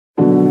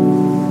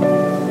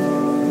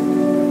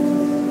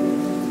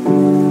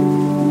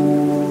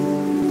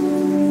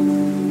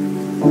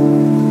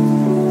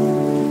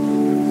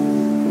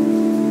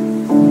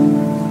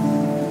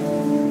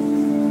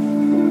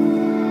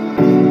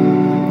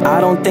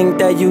don't think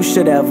that you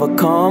should ever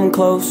come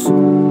close.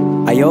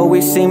 I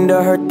always seem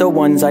to hurt the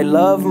ones I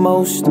love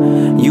most.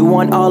 You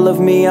want all of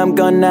me, I'm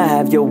gonna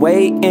have you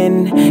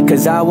waiting,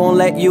 'cause I won't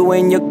let you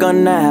in, you're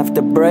gonna have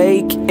to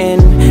break in.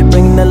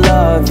 Bring the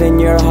love in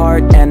your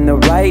heart and the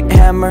right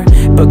hammer,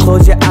 but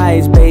close your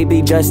eyes,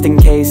 baby, just in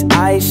case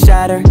I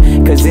shatter,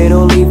 'cause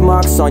it'll leave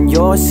marks on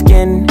your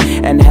skin,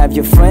 and have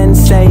your friends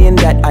saying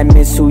that I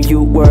miss who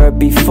you were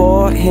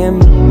before him.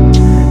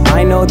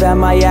 I know that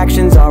my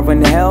actions are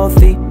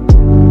unhealthy,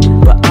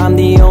 but I'm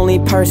the only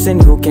person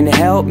who can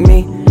help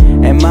me.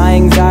 And my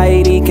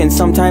anxiety can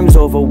sometimes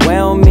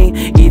overwhelm me,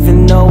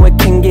 even though it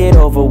can get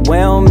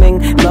overwhelming.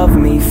 Love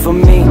me for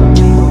me.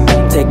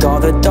 Take all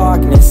the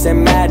darkness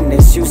and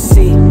madness you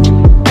see.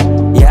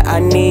 Yeah, I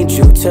need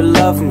you to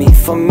love me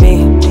for me,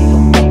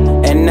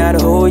 and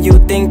not who you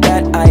think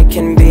that I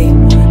can be.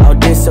 I'll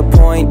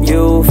disappoint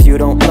you if you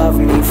don't love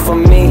me for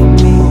me.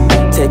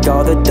 Take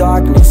all the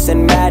darkness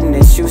and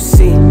madness you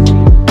see.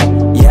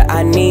 Yeah,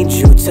 I need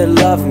you to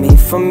love me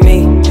for me,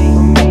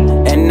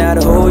 and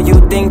not who you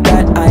think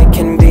that I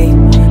can be.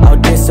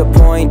 I'll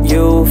disappoint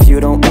you if you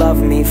don't love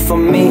me for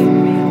me.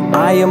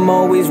 I am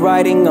always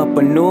writing up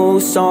a new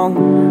song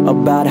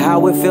about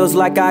how it feels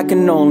like I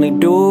can only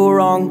do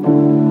wrong.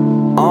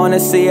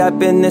 Honestly, I've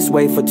been this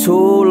way for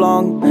too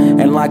long,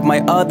 and like my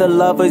other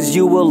lovers,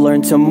 you will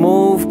learn to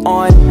move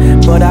on.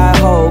 But I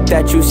hope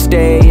that you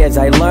stay as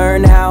I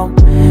learn how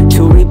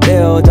to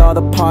rebuild all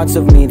the parts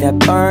of me that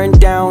burned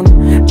down.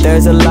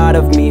 There's a lot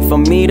of me for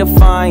me to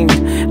find,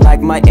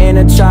 like my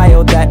inner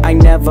child that I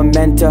never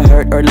meant to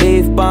hurt or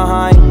leave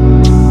behind.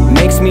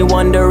 Makes me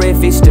wonder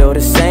if he's still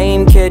the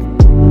same kid,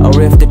 or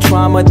if the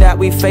trauma that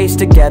we faced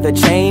together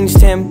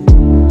changed him.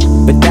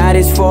 But that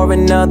is for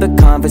another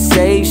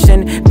conversation.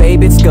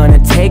 Babe, it's gonna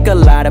take a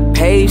lot of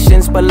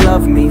patience, but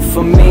love me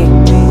for me.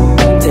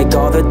 Take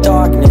all the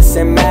darkness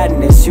and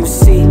madness you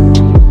see.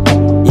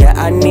 Yeah,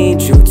 I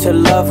need you to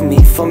love me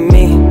for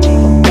me,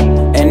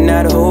 and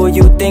not who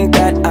you think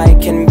that I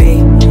can be.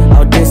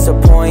 I'll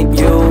disappoint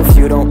you if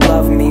you don't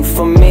love me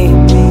for me.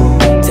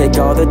 Take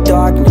all the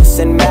darkness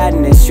and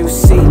madness you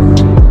see.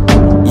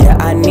 Yeah,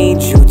 I need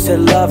you to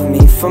love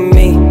me for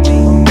me,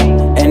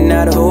 and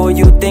not who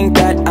you think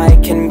that I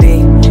can be.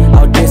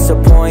 I'll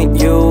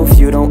disappoint you if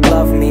you don't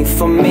love me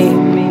for me.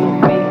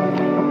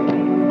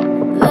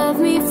 Love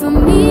me for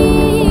me.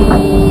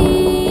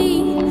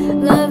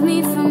 Love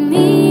me for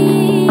me.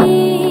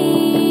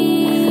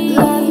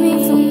 Love me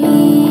for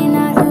me,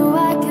 not who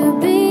I could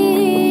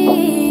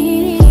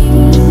be.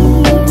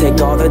 Take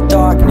all the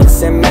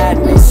darkness and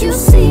madness you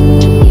see.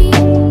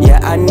 Yeah,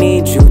 I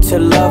need you to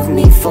love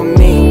me for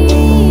me,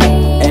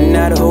 and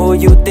not who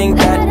you think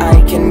that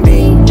I can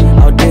be.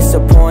 I'll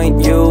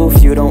disappoint you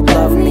if you don't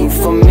love me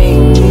for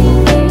me.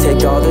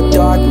 Take all the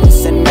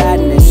darkness and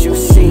madness you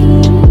see.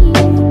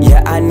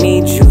 Yeah, I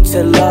need you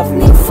to love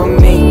me for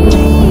me,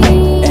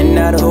 and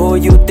not who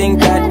you think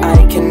that I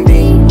can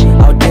be.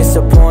 I'll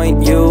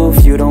disappoint you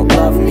if you don't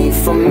love me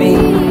for me.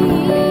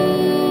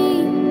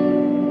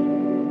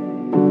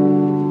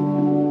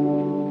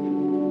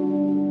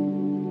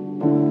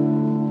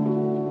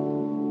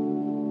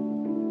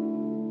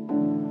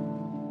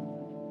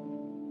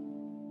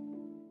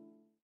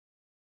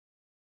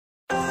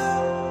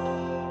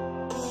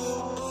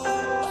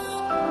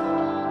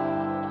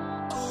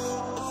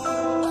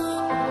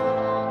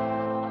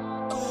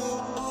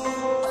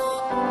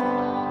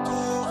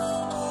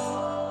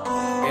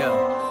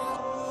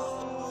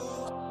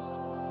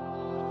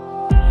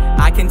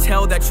 I can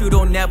tell that you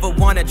don't ever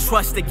wanna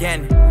trust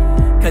again,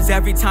 'cause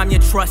every time you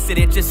trusted,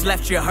 it just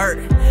left you hurt.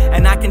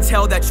 And I can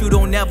tell that you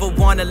don't ever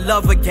wanna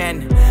love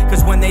again,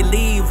 'cause when they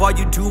leave, all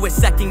you do is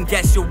second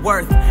guess your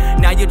worth.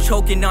 Now you're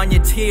choking on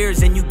your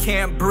tears and you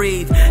can't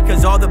breathe,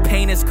 'cause all the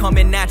pain is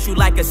coming at you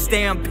like a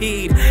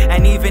stampede.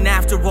 And even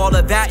after all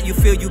of that, you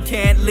feel you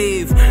can't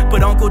leave.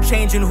 But Uncle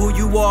changing who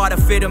you are to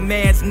fit a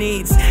man's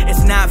needs.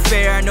 It's not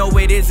fair, I know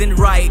it isn't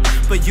right,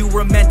 but you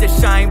were meant to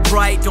shine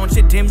bright. Don't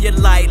you dim your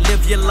light,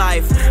 live your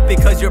life,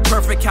 because you're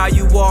perfect how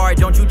you are.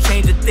 Don't you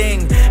change a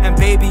thing. And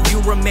baby, you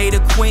were made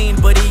a queen,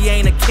 but he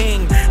ain't a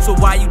king. So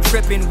why you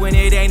tripping when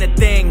it ain't a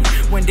thing?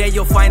 One day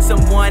you'll find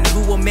someone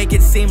who will make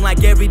it seem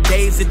like every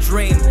day's a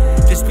dream.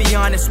 Just be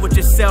honest with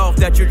yourself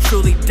that you're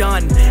truly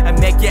done, and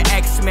make your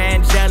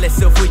ex-man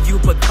jealous of who you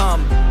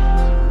become.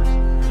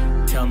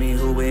 Tell me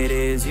who it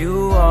is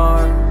you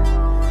are.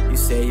 You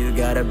say you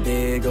got a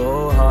big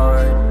old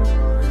heart,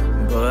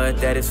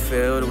 but that it's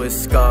filled with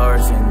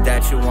scars, and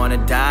that you wanna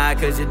die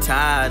 'cause you're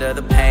tired of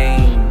the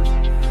pain.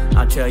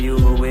 I'll tell you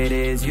who it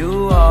is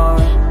you are.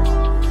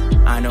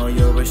 I know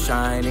you're a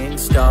shining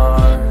star,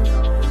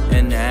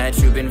 and that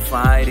you've been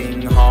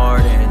fighting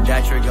hard, and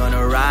that you're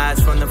gonna rise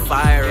from the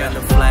fire and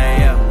the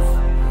flame.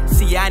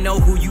 See, I know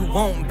who you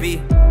won't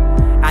be,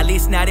 at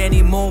least not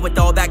anymore with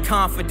all that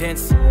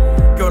confidence.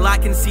 Girl, I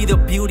can see the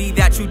beauty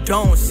that you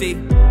don't see.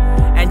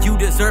 And you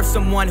deserve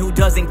someone who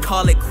doesn't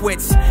call it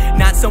quits,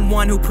 not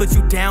someone who puts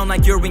you down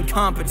like you're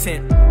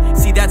incompetent.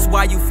 See, that's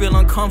why you feel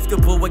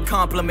uncomfortable with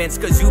compliments,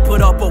 cause you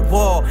put up a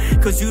wall,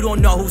 cause you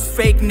don't know who's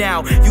fake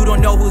now. You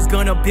don't know who's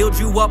gonna build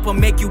you up or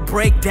make you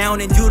break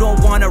down, and you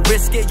don't wanna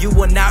risk it, you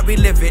will not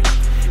relive it.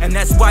 And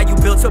that's why you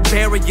built a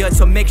barrier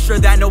to make sure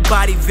that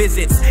nobody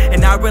visits.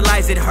 And I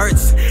realize it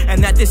hurts,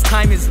 and that this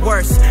time is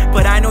worse,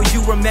 but I know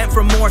you were meant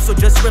for more, so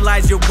just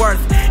realize your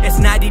worth. It's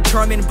not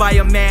determined by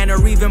a man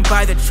or even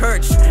by the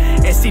church.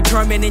 It's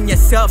determined in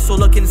yourself, so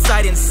look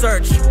inside and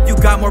search. You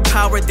got more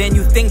power than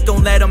you think,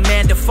 don't let a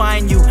man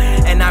define you.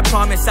 And I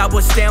promise I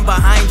will stand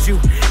behind you.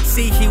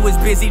 See, he was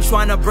busy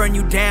trying to burn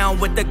you down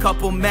with a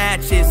couple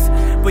matches,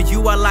 but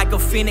you are like a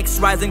phoenix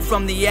rising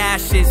from the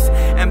ashes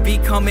and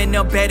becoming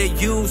a better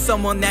you,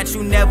 someone that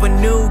you never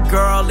knew.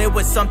 Girl, it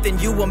was something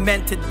you were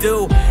meant to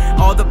do.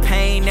 All the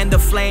pain and the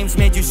flames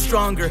made you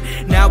stronger.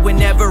 Now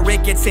whenever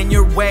it gets in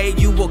your way,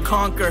 you will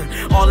conquer.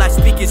 All I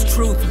speak is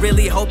truth,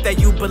 really hope that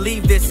you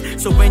believe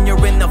this. So when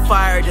you're in the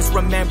fire, just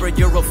remember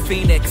you're a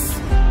phoenix.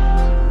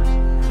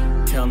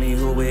 Tell me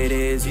who it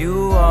is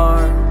you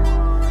are.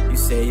 You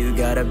say you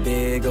got a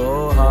big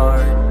old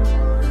heart,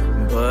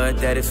 but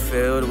that it's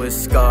filled with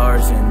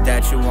scars, and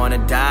that you wanna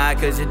die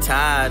cause you're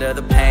tired of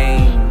the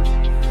pain.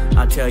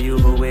 I'll tell you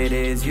who it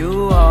is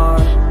you are.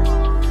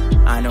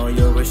 I know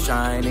you're a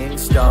shining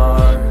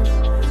star,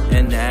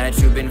 and that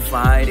you've been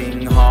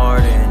fighting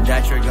hard, and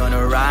that you're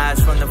gonna rise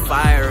from the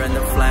fire and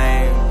the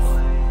flames.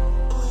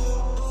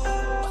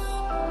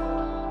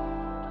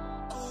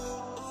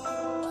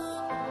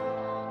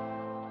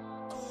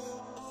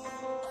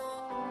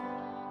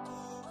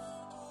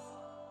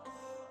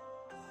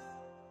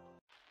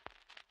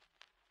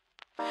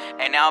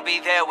 And I'll be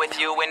there with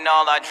you when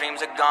all our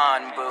dreams are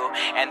gone, boo.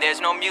 And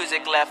there's no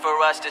music left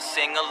for us to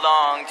sing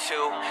along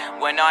to.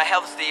 When our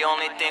health's the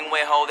only thing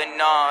we're holding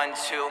on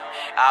to,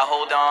 I'll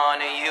hold on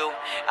to you,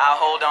 I'll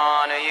hold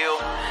on to you.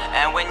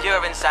 And when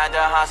you're inside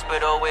the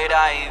hospital with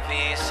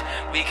IVs,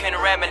 we can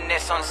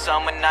reminisce on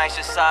summer nights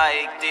just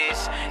like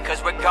this.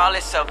 Cause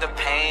regardless of the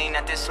pain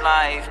that this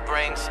life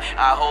brings,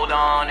 I'll hold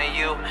on to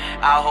you,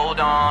 I'll hold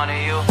on to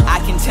you.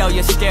 I can tell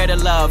you're scared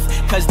of love,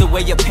 cause the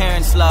way your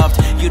parents loved.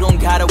 You don't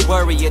gotta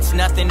worry, it's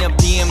nothing to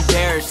be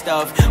embarrassed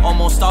of.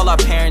 Almost all our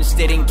parents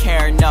didn't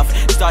care enough.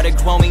 Started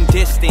growing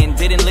distant,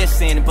 didn't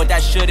listen, but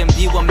that shouldn't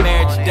be what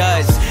marriage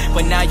does.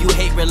 But now you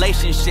hate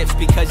relationships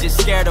because you're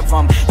scared of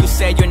them. You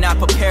say you're not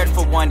prepared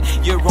for one,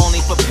 you're only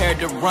prepared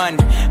to run.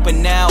 But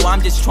now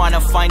I'm just trying to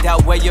find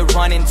out where you're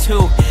running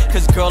to.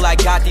 Cause girl, I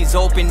got these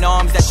open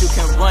arms that you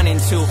can run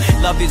into.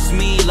 Love is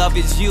me, love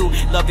is you,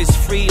 love is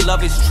free,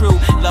 love is true.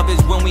 Love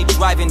is when we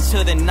drive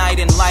into the night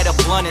and light a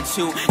blunt or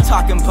two,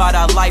 talking about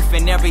our life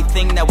and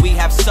everything that we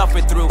have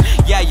suffered through.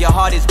 Yeah, your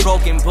heart is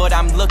broken, but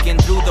I'm looking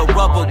through the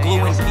rubber,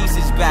 gluing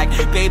pieces back.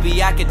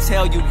 Baby, I could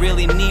tell you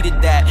really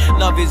needed that.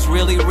 Love is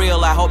really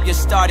real, I hope you're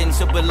starting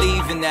to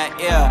believe in that.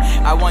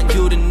 Yeah, I want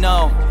you to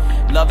know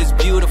love is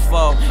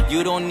beautiful.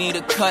 You don't need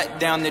to cut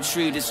down the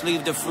tree, just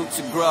leave the fruit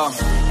to grow.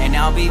 And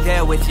I'll be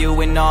there with you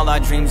when all our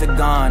dreams are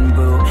gone,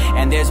 boo.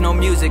 And there's no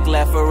music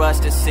left for us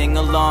to sing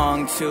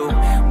along to.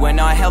 When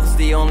our health's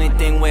the only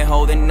thing we're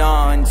holding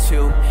on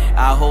to,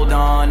 I'll hold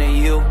on to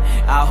you,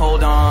 I'll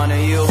hold on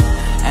to you.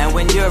 And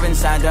when you're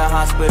inside the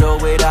hospital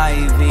with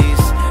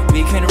IVs,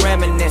 we can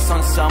reminisce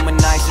on summer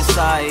nights just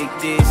like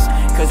this.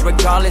 Cause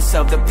regardless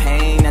of the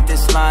pain that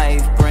this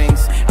life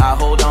brings, I'll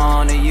hold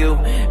on to you,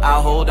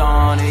 I'll hold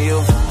on to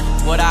you.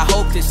 What I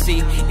hope to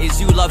see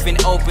is you loving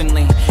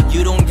openly.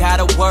 You don't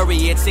gotta worry,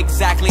 it's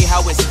exactly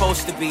how it's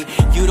supposed to be.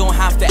 You don't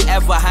have to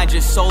ever hide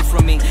your soul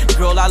from me.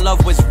 Girl, our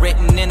love was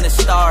written in the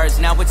stars,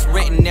 now it's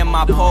written in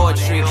my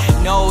poetry.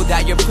 Know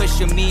that you're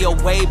pushing me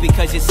away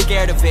because you're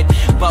scared of it,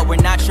 but we're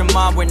not your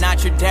mom, we're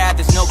not your dad,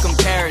 there's no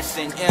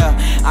comparison.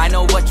 Yeah, I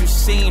know what you've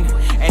seen,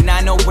 and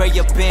I know where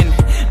you've been.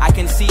 I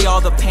can see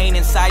all the pain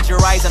inside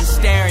your eyes, I'm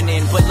staring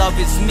in. But love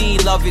is me,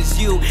 love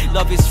is you,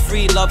 love is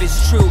free, love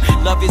is true.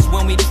 Love is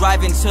when we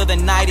drive into the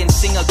night and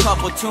sing a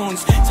couple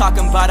tunes,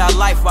 talking about our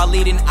life while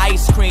eating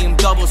ice cream,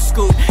 double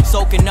scoop,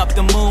 soaking up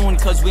the moon,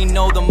 cause we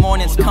know the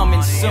morning's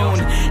coming soon.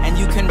 And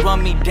you can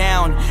run me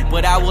down,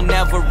 but I will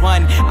never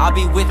run. I'll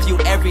be with you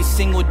every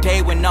single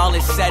day when all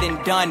is said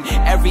and done.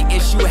 Every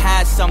issue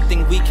has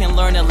something we can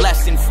learn a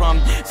lesson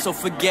from. So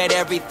forget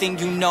everything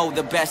you know,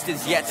 the best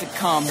is yet to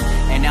come.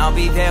 And I'll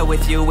be there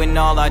with you when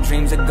all our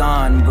dreams are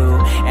gone, boo.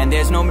 And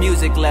there's no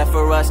music left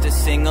for us to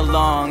sing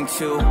along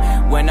to.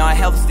 When our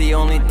health's the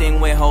only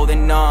thing we're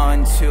holding on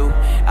to,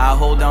 I'll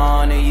hold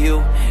on to you,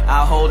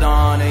 I'll hold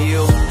on to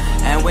you.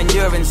 And when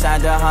you're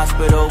inside the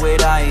hospital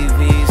with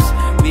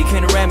IVs, we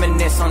can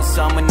reminisce on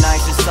summer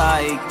nights just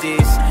like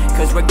this.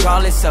 Cause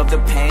regardless of the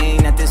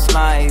pain that this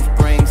life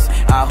brings,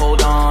 I'll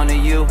hold on to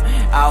you,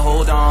 I'll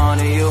hold on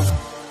to you.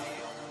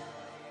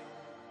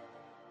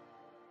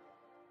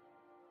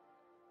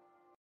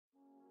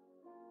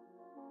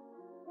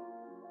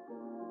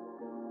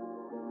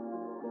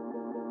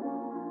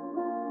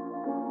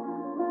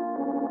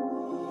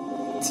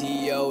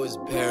 T.O. is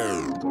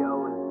buried.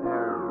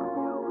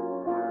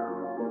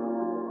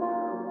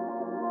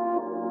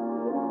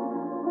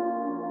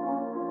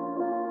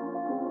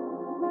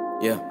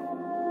 Yeah.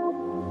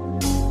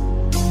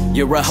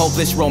 You're a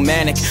hopeless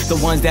romantic. The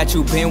ones that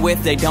you've been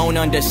with, they don't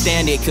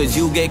understand it. Cause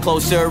you get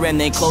closer and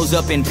they close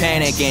up in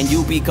panic. And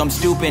you become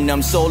stupid,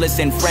 numb, soulless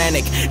and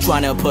frantic,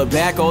 trying to put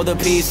back all the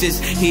pieces.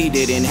 He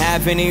didn't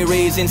have any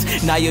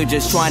reasons. Now you're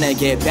just trying to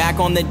get back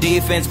on the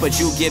defense. But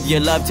you give your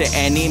love to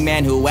any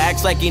man who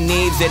acts like he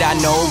needs it. I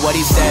know what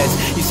he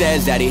says. He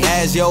says that he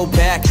has your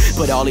back,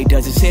 but all he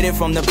does is hit it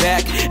from the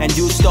back. And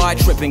you start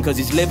tripping cause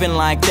he's living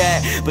like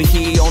that. But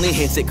he only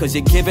hits it cause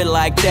you give it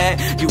like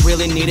that. You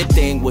really need to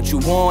think what you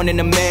want in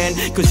a man,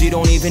 cause you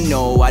don't even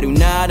know. I do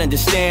not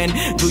understand.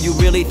 Do you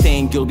really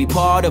think you'll be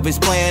part of his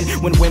plan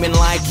when women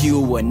like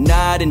you are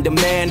not in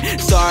demand?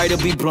 Sorry to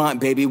be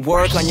blunt, baby,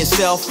 work on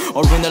yourself,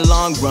 or in the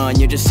long run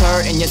you're just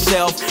hurting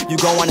yourself. You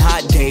go on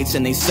hot dates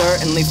and they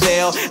certainly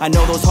fail. I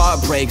know those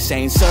heartbreaks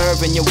ain't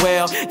serving you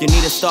well. You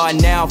need to start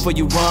now before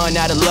you run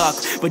out of luck.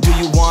 But do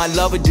you want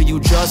love or do you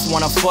just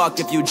wanna fuck?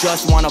 If you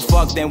just wanna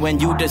fuck, then when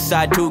you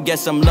decide to get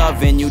some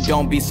loving, you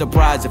don't be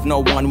surprised if no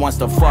one wants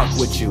to fuck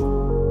with you.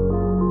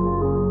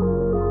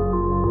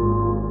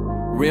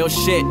 Real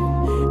shit,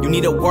 you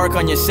need to work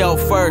on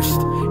yourself first,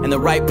 and the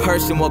right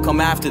person will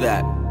come after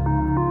that.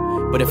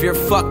 But if you're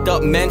fucked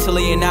up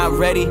mentally and not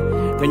ready,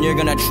 then you're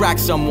gonna attract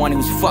someone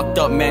who's fucked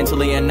up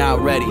mentally and not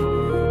ready.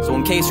 So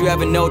in case you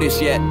haven't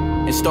noticed yet,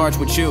 it starts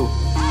with you.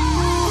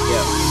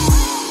 Yeah.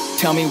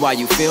 Tell me why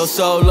you feel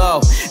so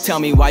low. Tell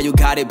me why you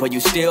got it but you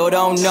still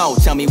don't know.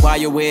 Tell me why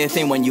you're with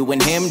him when you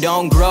and him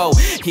don't grow.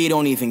 He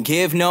don't even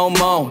give no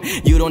more.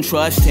 You don't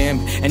trust him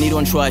and he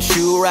don't trust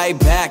you right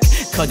back.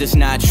 Cause it's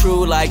not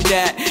true like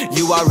that.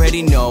 You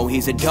already know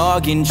he's a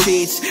dog and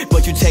cheats,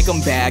 but you take him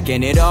back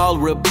and it all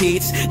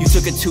repeats. You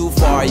took it too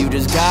far, you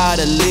just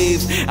gotta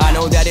leave. I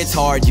know that it's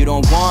hard, you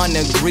don't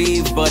wanna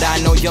grieve, but I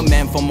know you're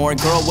meant for more.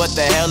 Girl, what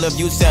the hell have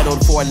you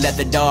settled for? Let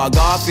the dog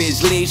off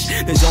his leash.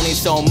 There's only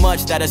so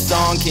much that a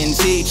song can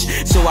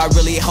teach, so I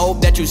really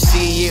hope that you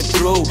see it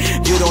through.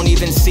 You don't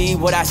even see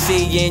what I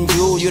see in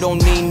you. You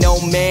don't need no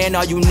man,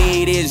 all you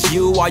need is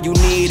you. All you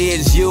need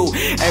is you.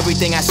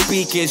 Everything I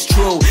speak is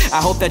true.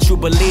 I hope that you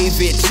believe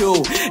it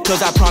too,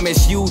 cause I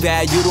promise you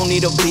that you don't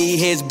need to be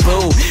his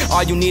boo.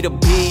 All you need to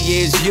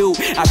be is you.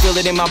 I feel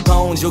it in my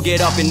bones, you'll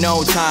get up in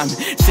no time.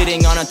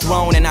 Sitting on a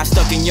throne and I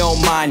stuck in your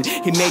mind.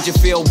 He made you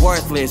feel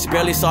worthless,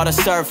 barely saw the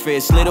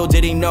surface. Little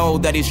did he know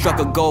that he struck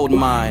a gold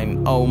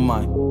mine. Oh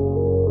my.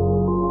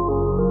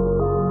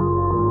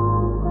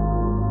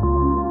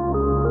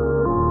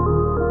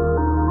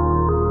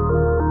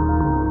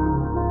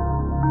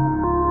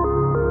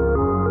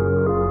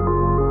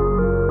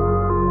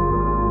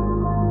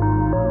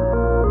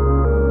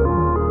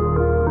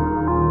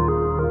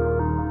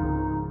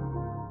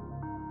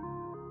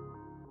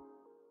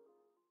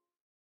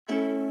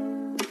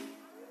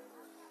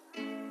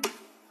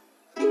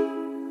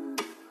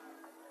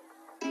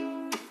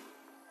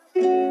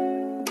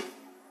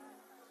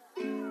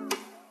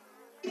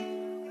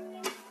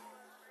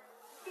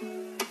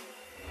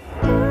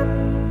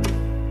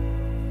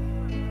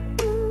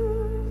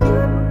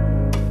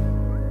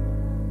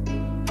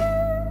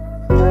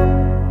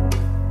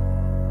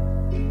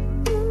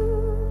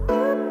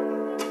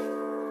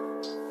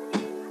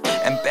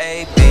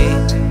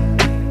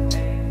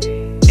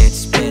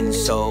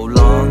 So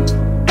long,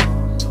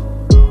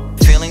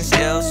 feeling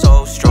still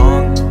so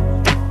strong.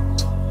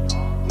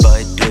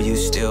 But do you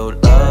still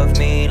love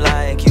me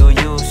like you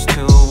used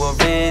to, or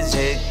is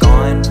it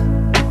gone?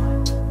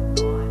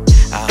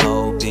 I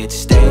hope it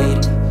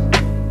stayed,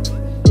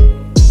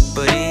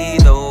 but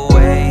either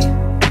way,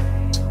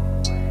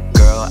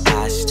 girl,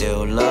 I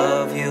still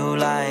love you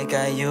like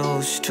I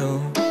used to.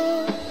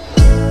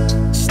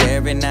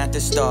 Staring at the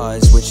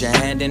stars with your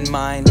hand in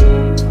mine,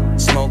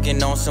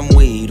 smoking on some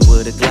weed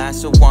with a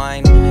glass of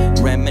wine,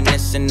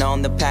 reminiscing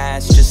on the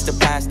past just to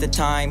pass the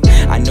time.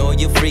 I know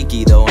you're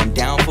freaky though, I'm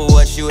down for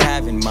what you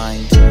have in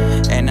mind.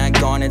 And I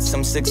garnered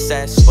some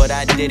success, but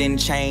I didn't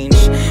change.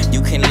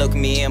 You can look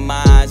me in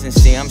my eyes and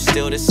see I'm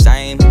still the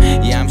same.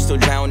 Yeah, I'm still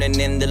drowning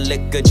in the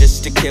liquor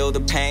just to kill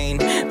the pain,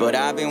 but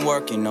I've been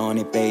working on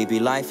it, baby,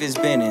 life has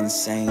been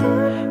insane.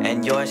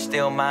 And you're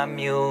still my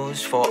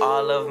muse for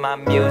all of my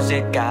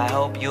music, I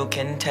hope you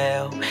can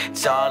tell.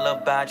 It's all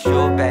about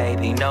you,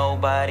 baby,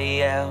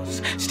 nobody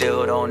else.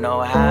 Still don't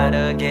know how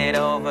to get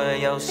over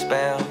your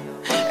spell.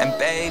 And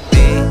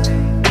baby,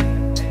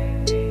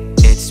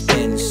 it's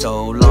been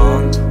so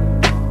long,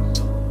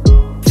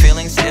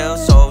 feeling still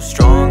so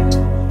strong.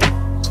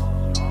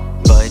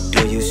 But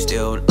do you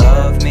still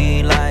love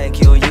me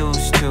like you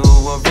used to,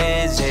 or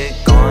is it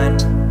gone?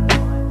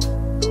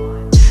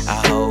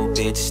 I hope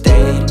it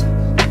stayed,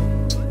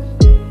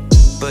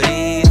 but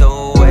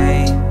either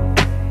way,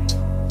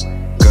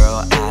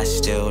 girl, I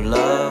still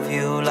love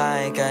you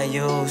like I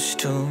used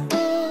to.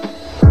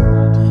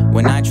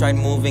 When I tried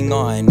moving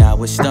on, I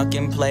was stuck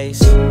in place,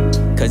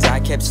 cause I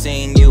kept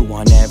seeing you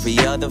on every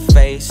other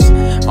face.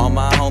 All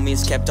my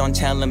homies kept on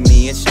telling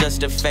me it's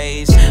just a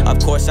phase. Of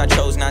course I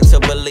chose not to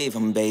believe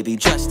them, baby,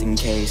 just in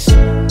case.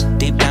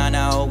 Deep down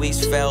I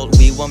always felt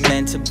we were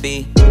meant to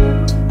be.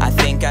 I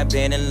think I've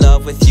been in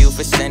love with you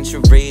for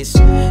centuries.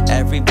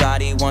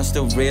 Everybody wants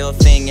the real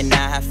thing and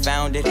I have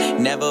found it.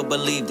 Never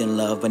believed in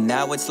love, but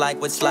now it's like,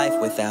 what's life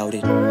without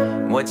it?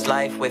 What's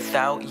life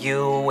without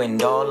you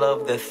and all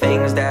of the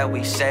things that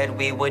we said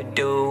we would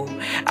do?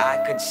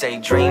 I could say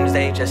dreams,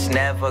 they just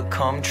never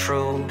come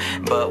true,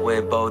 but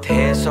we're both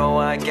here, so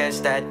I guess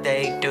that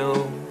they do.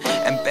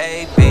 And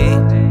baby,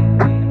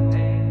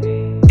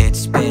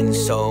 it's been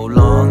so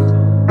long,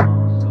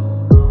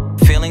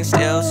 feeling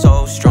still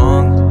so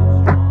strong.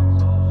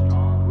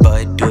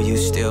 But do you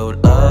still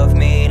love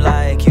me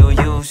like you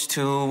used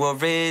to, or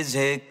is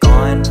it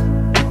gone?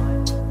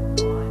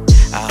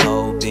 I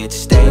hope it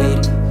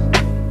stayed,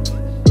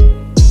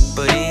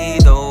 but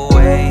either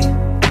way,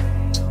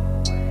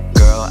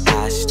 girl,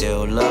 I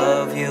still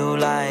love you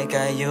like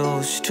I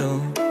used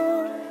to.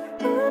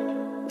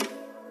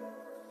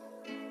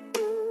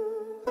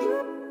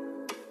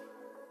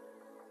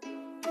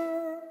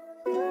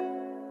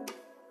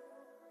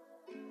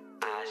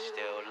 I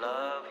still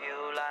love you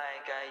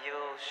like I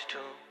used to.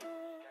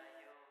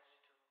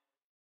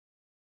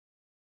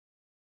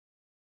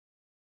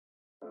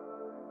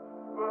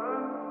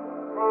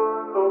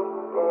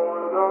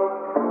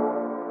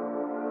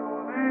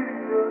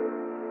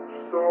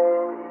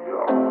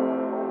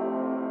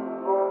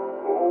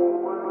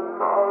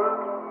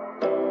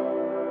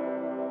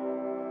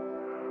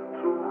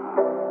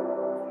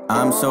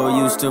 I'm so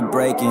used to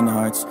breaking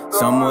hearts,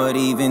 some would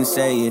even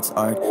say it's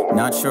art.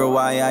 Not sure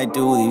why I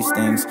do these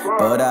things,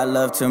 but I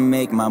love to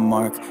make my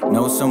mark.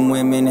 Know some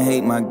women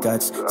hate my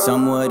guts,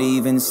 some would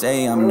even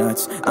say I'm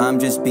nuts. I'm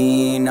just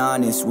being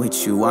honest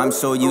with you, I'm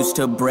so used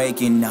to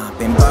breaking up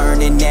and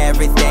burning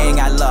everything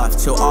I love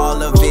till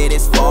all of it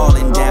is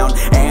falling down,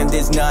 and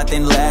there's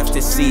nothing left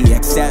to see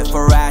except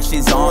for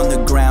ashes on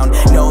the ground.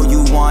 Know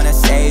you wanna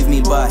save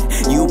me, but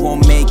you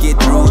won't make it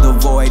through the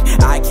void.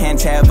 I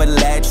can't ever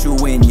let you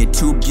in, you're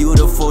too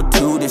beautiful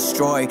to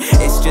destroy.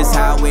 It's just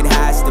how it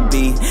has to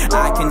be.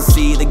 I can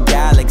see the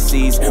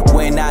galaxies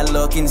when I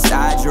look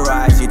inside your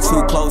eyes. You're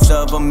too close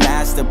of a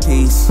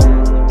masterpiece,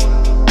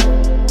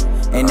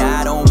 and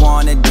I don't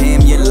wanna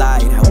dim your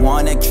light. I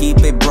wanna keep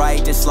it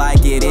bright just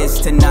like it is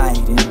tonight.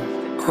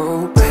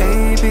 Oh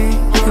baby,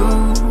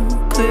 you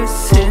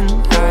glisten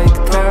like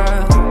the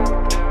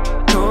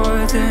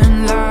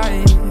northern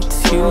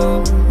lights.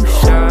 You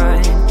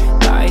shine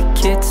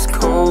like it's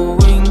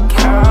going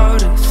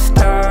out of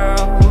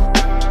style.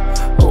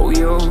 Oh,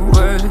 you're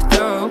worth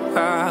the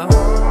while.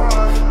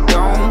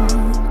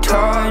 Don't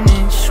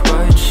tarnish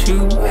what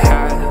you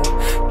have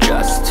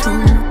just to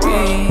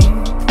be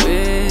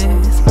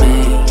with me.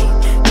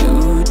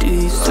 You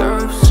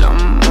deserve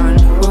someone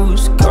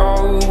who's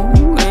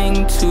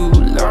going to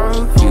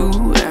love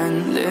you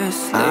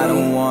endlessly. I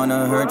don't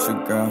wanna hurt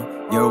you, girl,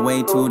 you're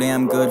way too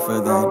damn good for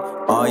that.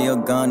 All you're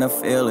gonna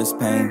feel is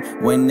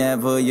pain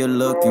whenever you're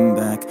looking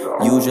back.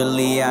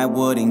 Usually I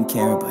wouldn't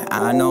care, but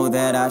I know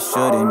that I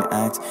shouldn't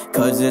act,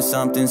 cause there's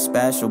something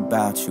special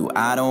about you.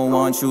 I don't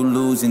want you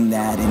losing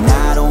that, and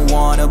I don't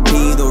wanna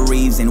be the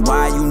reason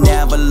why you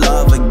never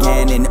love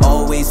again and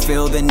always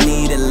feel the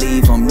need to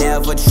leave. I'm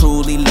never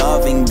truly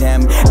loving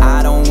them.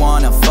 I don't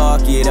wanna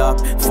fuck it up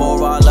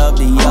for all of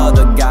the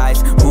other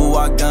guys who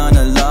are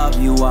gonna love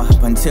you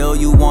up until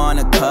you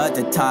wanna cut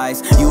the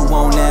ties. You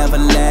won't ever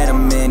let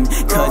them in,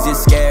 cause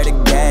you're scared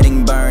of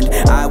getting burned.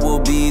 I will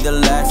be the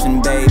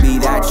lesson, baby,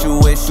 that you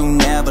wish you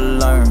never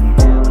learned.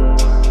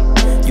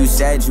 You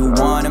said you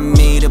wanted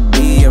me to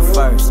be your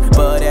first,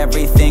 but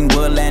everything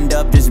will end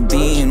up just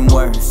being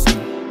worse.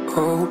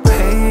 Oh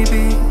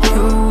baby,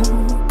 you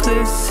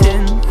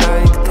glisten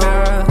like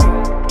the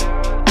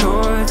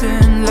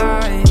northern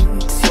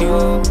lights.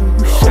 You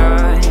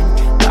shine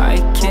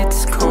like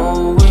it's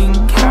going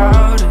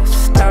out of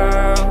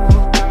style.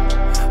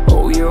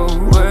 Oh, you're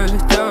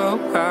worth the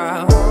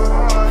while.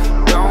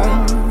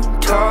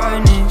 Don't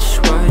tarnish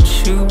what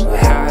you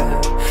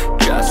have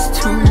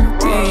just to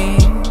be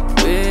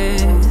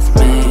with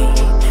me.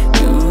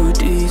 You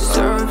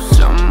deserve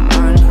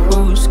someone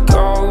who's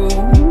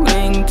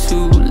going to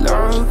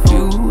love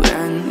you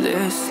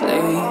endlessly.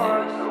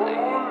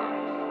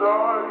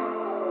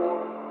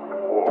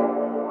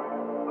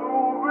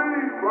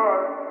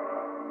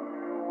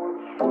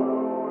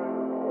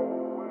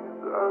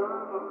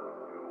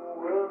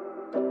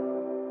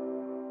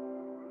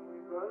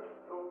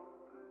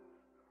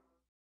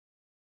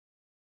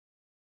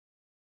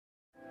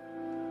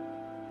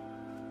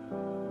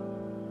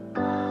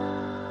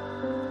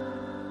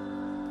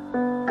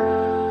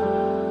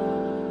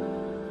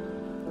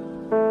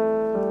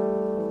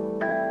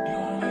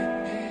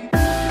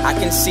 I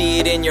can see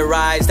it in your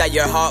eyes that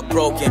you're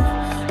heartbroken.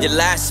 Your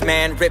last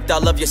man ripped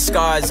all of your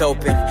scars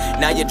open.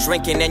 Now you're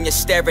drinking and you're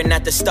staring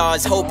at the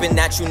stars, hoping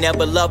that you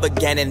never love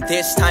again. And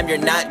this time you're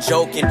not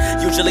joking.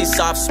 Usually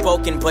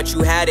soft-spoken, but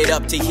you had it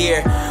up to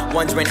here,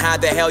 wondering how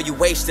the hell you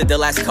wasted the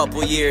last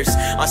couple years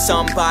on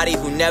somebody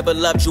who never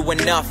loved you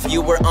enough.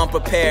 You were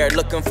unprepared,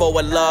 looking for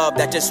a love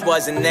that just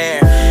wasn't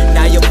there.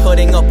 Now you're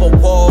putting up a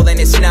wall and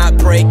it's not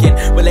breaking.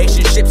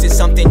 Relationships is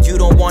something you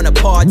don't want to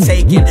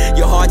partake in.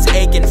 Your heart's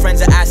aching,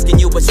 friends are asking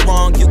you what's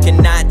wrong, you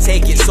cannot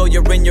take it. So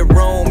you're in your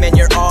room and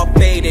you're all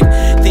faded,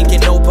 thinking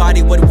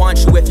nobody would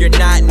want you if you're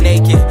not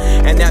naked.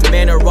 And that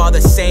men are all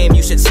the same,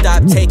 you should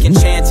stop taking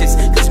chances,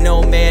 cause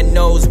no man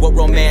knows what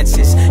romance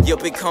is. You're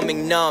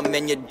becoming numb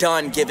and you're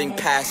done giving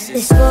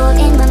passes. This war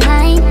in my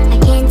mind, I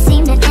can't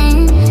seem to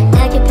end.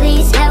 God, you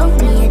please help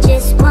me, I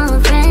just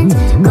want friends.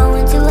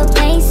 Going to a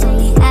place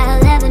only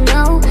I'll ever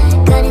know.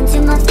 Cut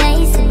into my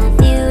face and I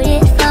viewed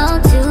it fall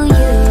to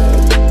you.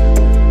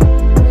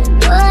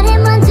 What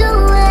am I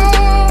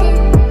doing?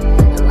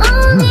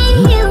 I'm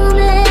only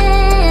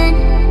human.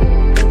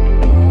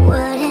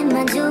 What am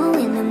I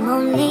doing? I'm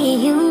only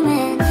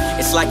human.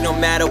 It's like no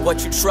matter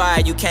what you try,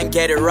 you can't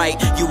get it right.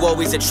 You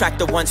always attract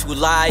the ones who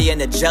lie and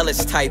the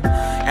jealous type,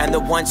 and the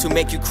ones who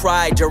make you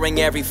cry during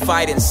every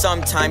fight, and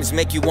sometimes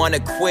make you wanna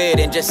quit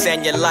and just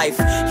end your life.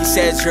 He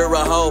says you're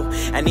a hoe,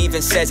 and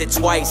even says it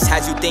twice.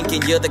 Has you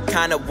thinking you're the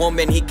kind of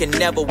woman he can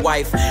never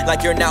wife.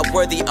 Like you're not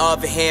worthy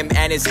of him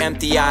and his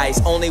empty eyes,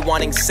 only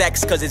wanting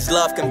sex cause his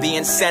love can be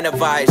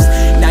incentivized.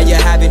 Now you're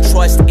having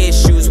trust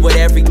issues with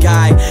every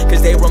guy,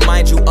 cause they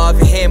remind you of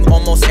him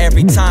almost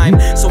every time.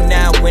 So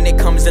now when it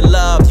comes to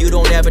love, you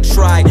don't ever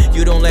try.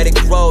 You don't let it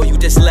grow, you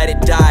just let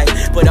it die.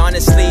 But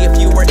honestly, if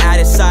you were at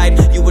his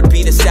side, you would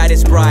be the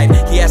saddest bride.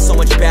 He has so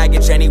much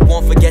baggage and he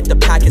won't forget to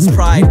pack his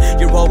pride.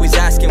 You're always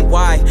asking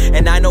why,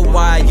 and I know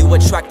why. You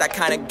attract that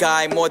kind of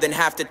guy more than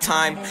half the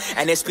time,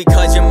 and it's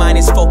because your mind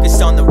is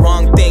focused on the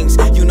wrong things.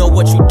 You know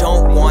what you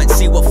don't want,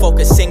 see what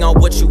focusing on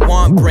what you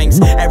want brings.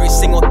 Every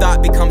single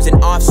thought becomes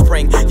an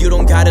offspring. You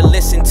don't gotta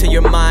listen to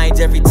your mind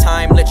every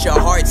time, let your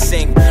heart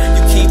sing.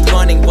 You keep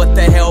running, what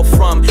the hell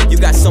from? You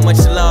got so much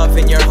love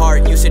in your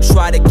heart, you should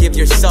try to give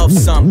yourself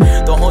some.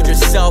 Don't hold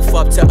yourself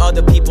up to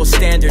other people's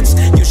standards.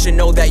 You should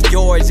know that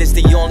yours is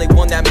the only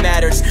one that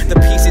matters. The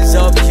pieces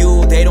of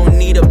you, they don't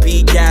need to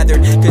be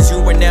gathered, cause you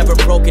were never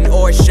broken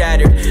or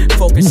shattered.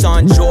 Focus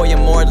on joy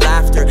and more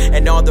laughter,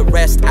 and all the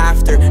rest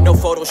after. No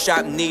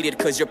Photoshop needed,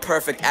 cause you're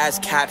perfect as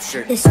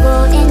captured. This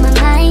war in my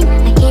mind,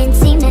 I can't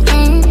seem to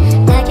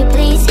end. God, you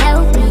please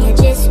help me, I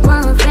just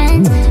want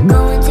friends.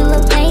 Going to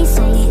a place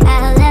only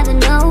I'll ever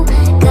know.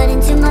 Cut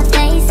into my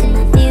face and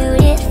I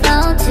viewed it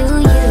fall to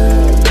you.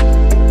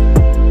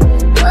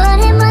 What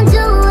am I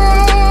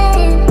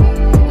doing?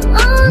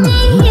 I'm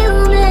only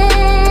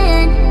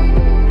human.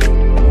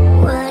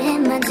 What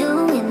am I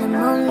doing? I'm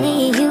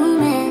only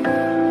human.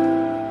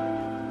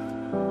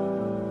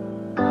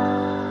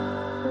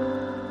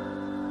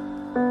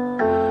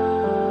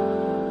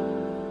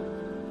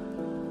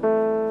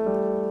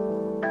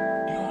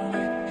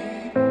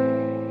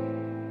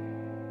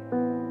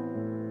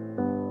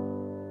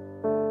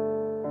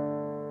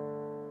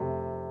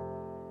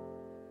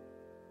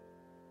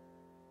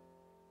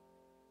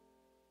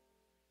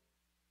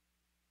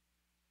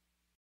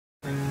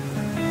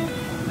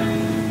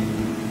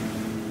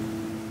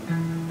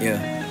 Yeah,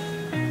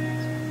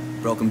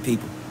 broken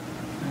people.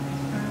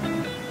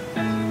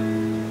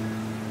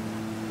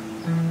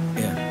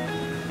 Yeah,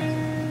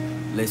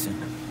 listen.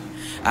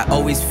 I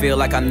always feel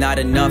like I'm not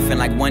enough, and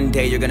like one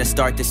day you're gonna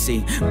start to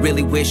see.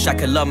 Really wish I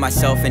could love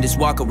myself and just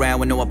walk around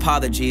with no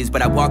apologies,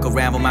 but I walk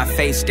around with my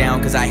face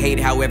down cause I hate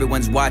how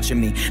everyone's watching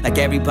me. Like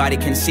everybody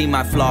can see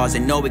my flaws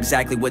and know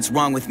exactly what's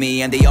wrong with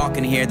me, and they all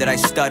can hear that I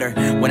stutter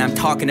when I'm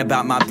talking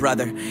about my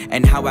brother,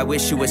 and how I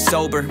wish he was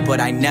sober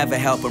but I never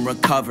help him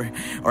recover.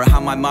 Or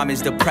how my mom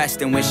is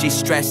depressed and when she's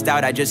stressed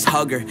out I just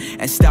hug her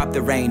and stop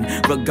the rain,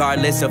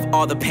 regardless of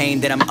all the pain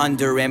that I'm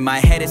under. And my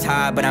head is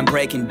high but I'm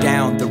breaking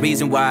down. The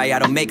reason why I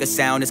don't make a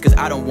sound is cause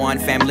I don't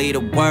want family to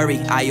worry,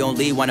 I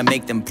only wanna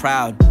make them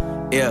proud.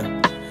 Yeah,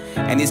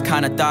 and these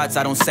kind of thoughts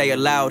I don't say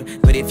aloud,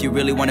 but if you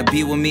really wanna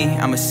be with me,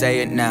 I'ma say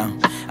it now.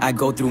 I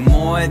go through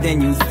more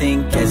than you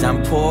think. As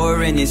I'm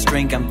pouring this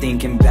drink, I'm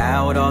thinking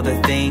about all the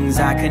things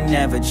I could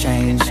never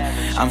change.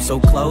 I'm so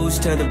close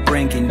to the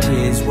brink and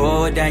tears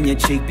roll down your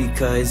cheek,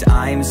 because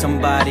I'm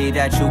somebody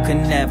that you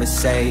can never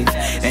save.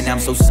 And I'm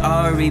so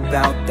sorry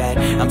about that,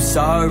 I'm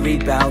sorry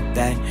about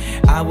that.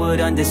 I would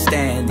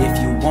understand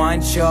if you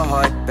want your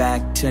heart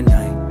back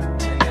tonight.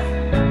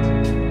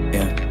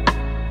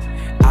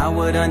 I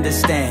would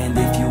understand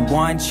if you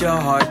want your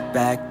heart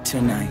back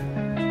tonight.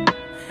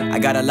 I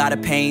got a lot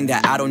of pain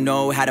that I don't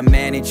know how to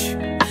manage.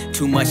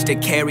 Too much to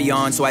carry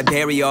on, so I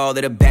bury all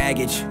of the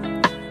baggage.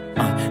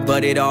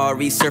 But it all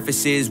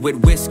resurfaces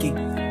with whiskey.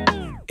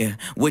 Yeah,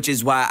 which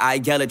is why I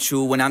yell at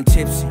you when I'm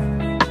tipsy.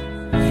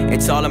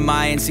 It's all of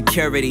my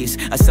insecurities,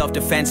 a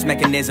self-defense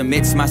mechanism,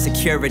 it's my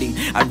security.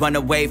 I run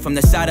away from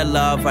the sight of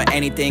love or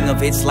anything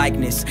of its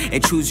likeness.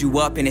 It chews you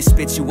up and it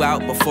spits you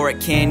out before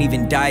it can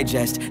even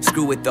digest.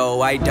 Screw it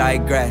though, I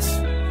digress.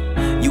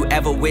 You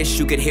Ever wish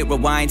you could hit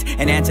rewind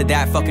and answer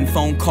that fucking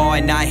phone call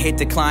and not hit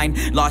decline?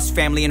 Lost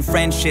family and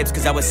friendships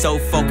cause I was so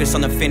focused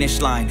on the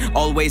finish line.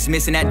 Always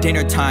missing at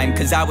dinner time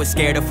cause I was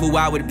scared of who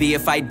I would be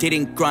if I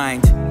didn't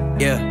grind.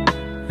 Yeah.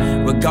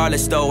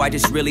 Regardless though, I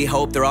just really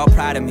hope they're all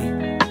proud of me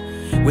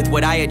with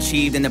what I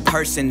achieved and the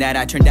person that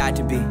I turned out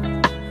to be.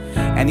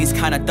 And these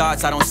kind of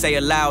thoughts I don't say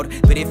aloud,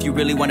 but if you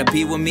really wanna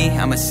be with me,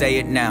 I'ma say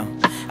it now.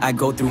 I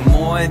go through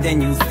more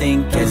than you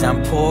think as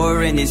I'm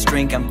pouring this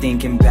drink. I'm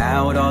thinking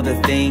about all the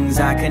things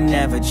I could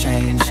never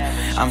change.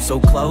 I'm so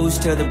close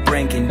to the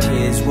brink and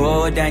tears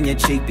roll down your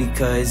cheek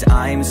because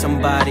I'm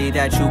somebody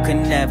that you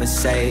can never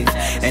save.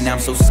 And I'm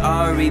so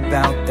sorry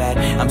about that,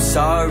 I'm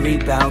sorry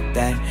about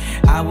that.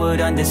 I would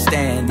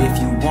understand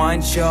if you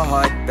want your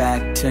heart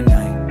back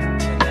tonight.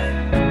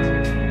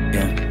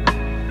 Yeah,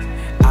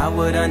 I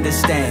would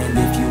understand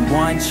if you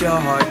want your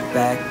heart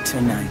back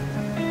tonight.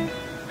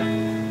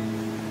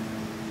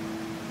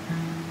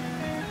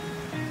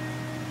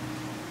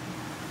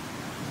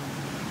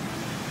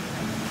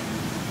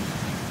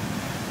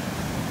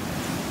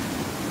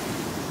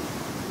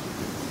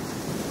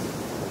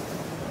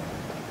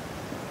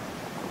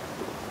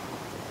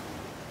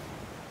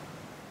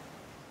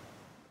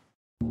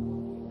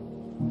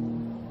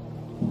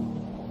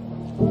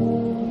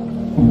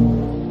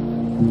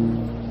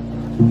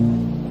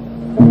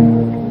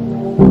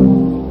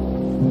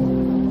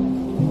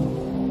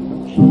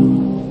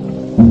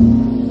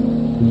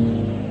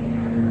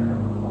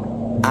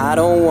 I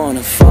don't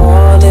wanna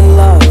fall in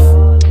love.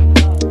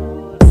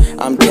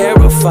 I'm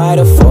terrified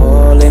of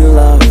falling in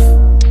love.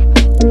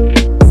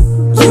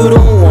 You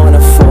don't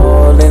wanna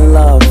fall in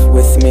love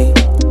with me,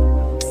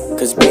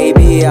 cause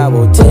baby I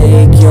will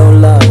take your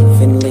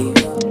love and leave.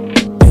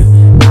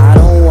 I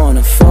don't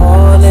wanna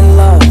fall in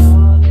love.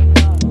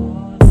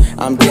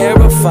 I'm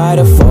terrified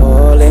of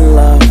falling in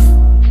love.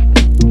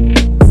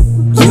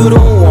 You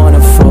don't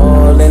wanna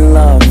fall in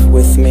love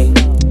with me,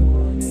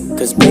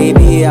 cause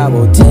baby I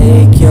will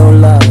take your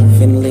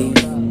love and leave.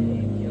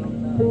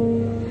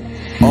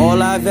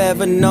 All I've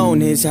ever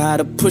known is how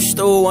to push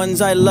the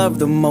ones I love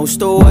the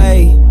most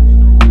away.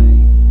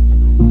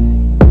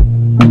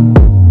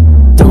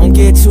 Don't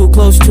get too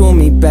close to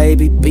me,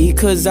 baby,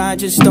 because I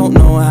just don't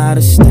know how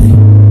to stay.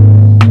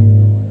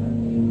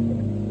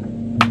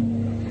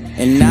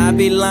 And I'd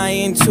be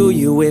lying to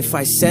you if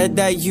I said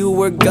that you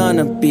were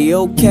gonna be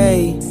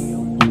okay.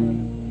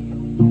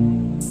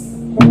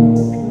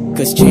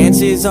 Cause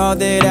chances are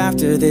that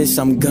after this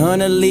I'm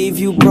gonna leave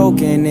you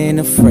broken and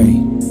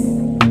afraid.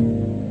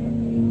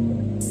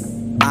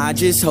 I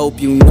just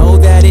hope you know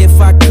that if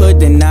I could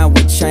then I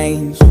would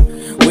change.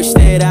 Wish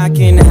that I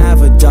can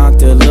have a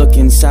doctor look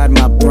inside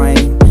my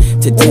brain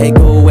to take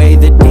away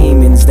the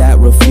demons that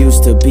refuse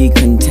to be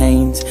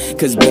contained.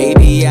 Cause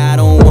baby I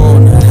don't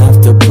wanna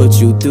have to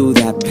put you through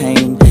that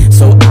pain.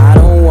 So I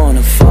don't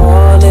wanna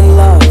fall in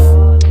love.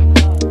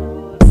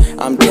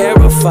 I'm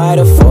terrified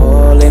of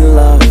falling in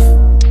love.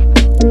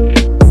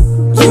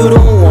 You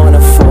don't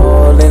wanna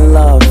fall in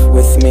love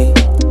with me,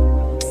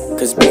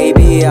 cause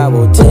baby I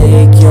will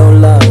take your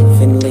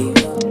love and leave.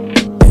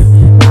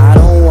 I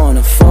don't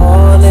wanna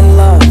fall in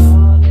love.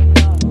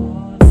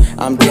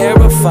 I'm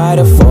terrified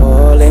of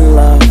falling in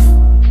love.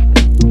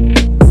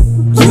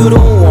 You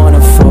don't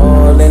wanna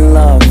fall in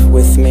love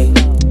with me,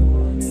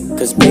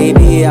 cause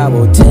baby I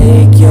will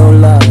take your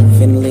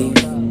love and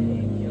leave.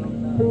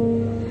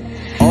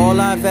 All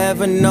I've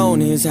ever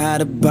known is how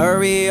to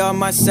bury all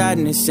my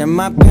sadness and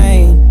my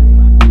pain,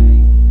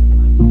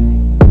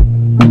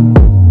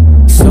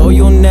 so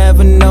you'll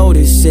never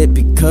notice it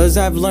because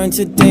I've learned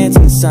to dance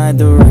inside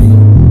the rain.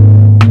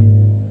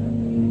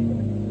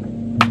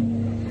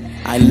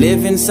 I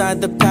live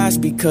inside the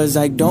past because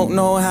I don't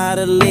know how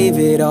to leave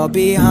it all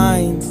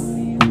behind.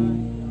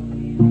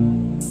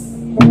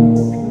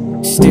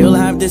 Still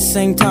have the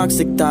same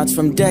toxic thoughts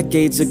from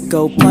decades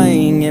ago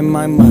playing in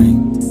my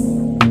mind.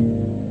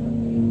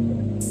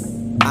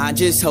 I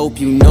just hope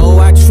you know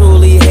I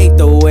truly hate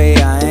the way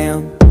I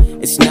am.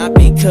 It's not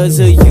because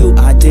of you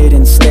I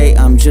didn't stay,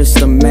 I'm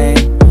just a man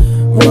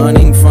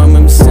running from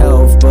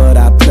himself, but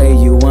I pray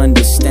you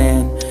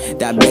understand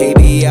that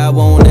baby I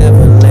won't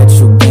ever let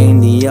you gain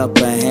the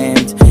upper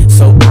hand.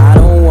 So I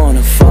don't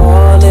wanna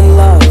fall in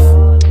love.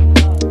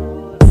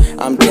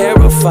 I'm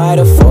terrified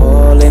of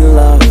falling in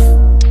love.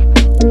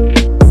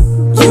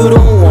 You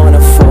don't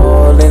wanna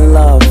fall in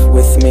love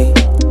with me,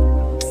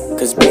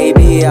 cause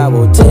baby I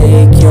will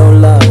take your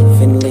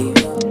love and leave.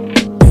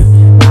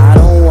 I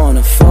don't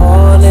wanna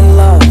fall in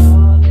love.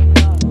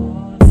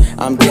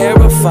 I'm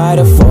terrified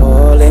of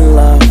falling in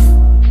love.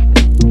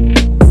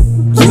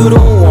 You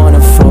don't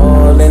wanna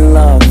fall in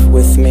love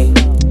with me,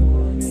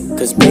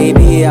 cause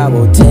baby I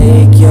will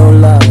take your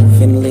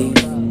love and leave.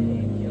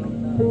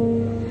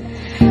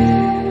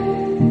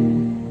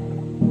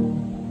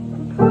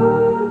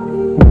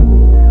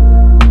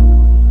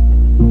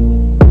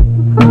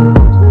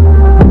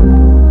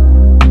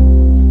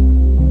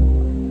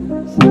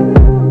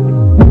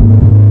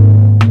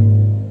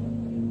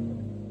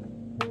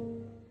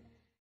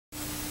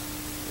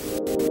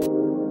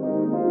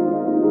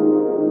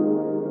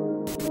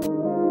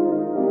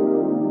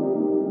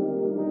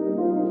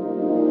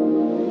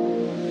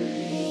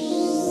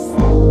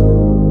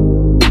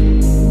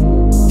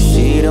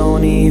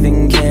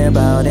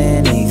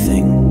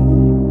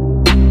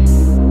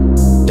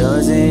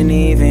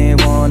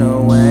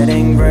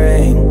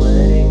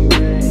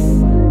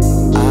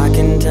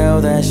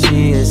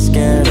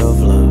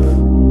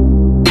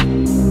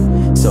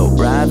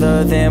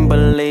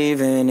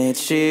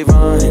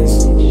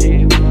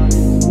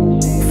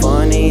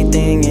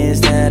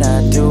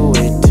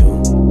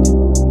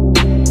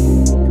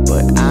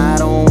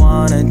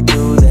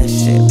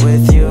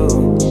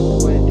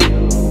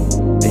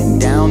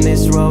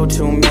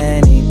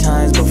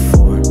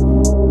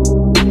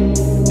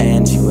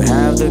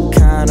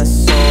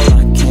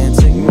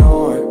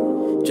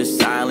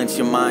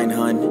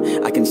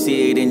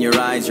 see it in your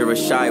eyes, you're a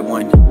shy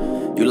one.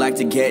 You like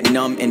to get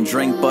numb and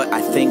drink, but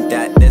I think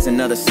that there's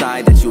another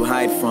side that you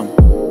hide from,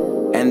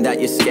 and that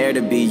you're scared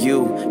to be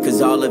you,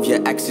 cause all of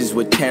your exes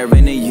would tear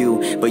into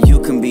you. But you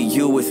can be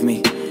you with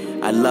me.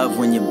 I love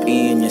when you're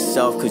being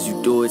yourself, cause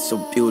you do it so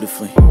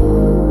beautifully.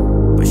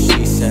 But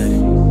she said,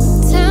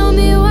 tell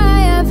me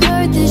why I've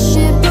heard this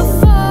shit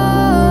before,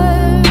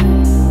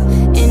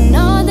 and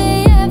all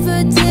they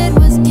ever did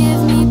was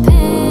give me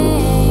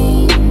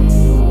pain.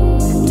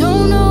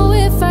 Don't know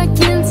if I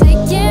can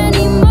take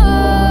anymore.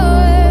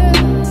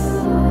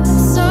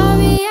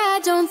 Sorry, I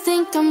don't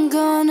think I'm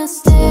gonna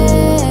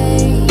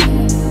stay.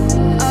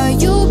 Are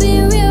you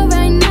being real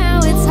right now?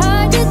 It's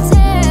hard to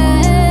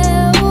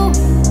tell.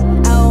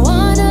 I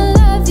wanna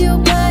love you,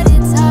 but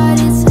it's hard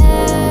as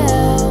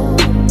hell.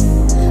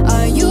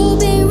 Are you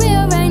being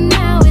real right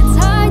now? It's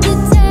hard to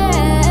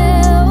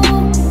tell.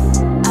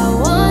 I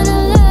wanna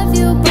love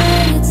you,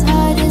 but it's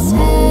hard as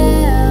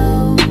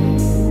hell.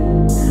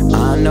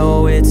 I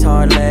know it's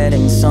hard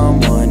letting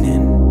someone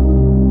in,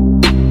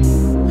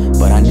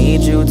 but I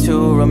need you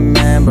to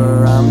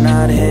remember I'm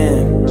not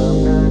him.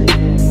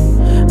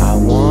 I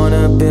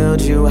wanna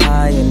build you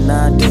high and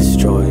not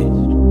destroy.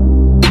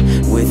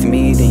 With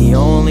me the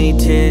only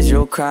tears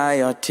you'll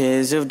cry are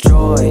tears of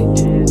joy.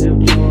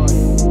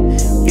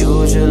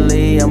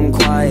 Usually I'm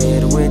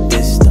quiet with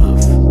this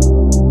stuff,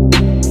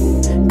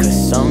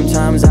 cause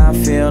sometimes I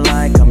feel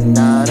like I'm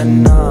not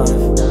enough.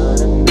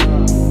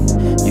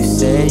 You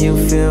say you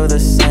feel the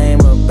same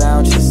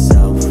about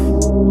yourself.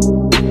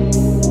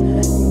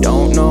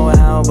 Don't know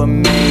how, but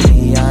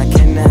maybe I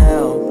can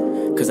help.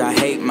 cause I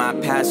hate my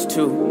past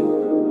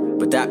too,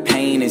 but that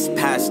pain is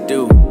past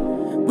due.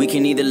 We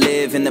can either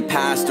live in the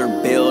past or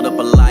build up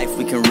a life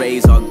we can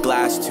raise our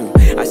glass to.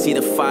 I see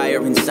the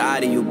fire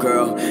inside of you,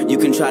 girl. You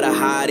can try to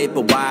hide it,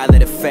 but why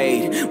let it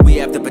fade? We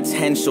have the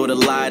potential to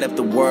light up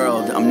the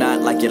world. I'm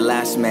not like your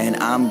last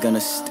man, I'm gonna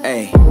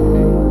stay.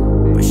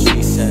 But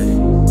she said,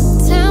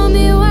 tell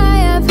me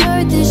why I've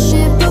heard this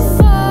shit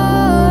before,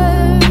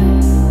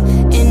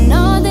 and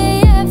all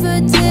they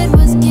ever did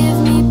was give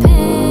me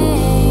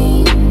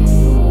pain.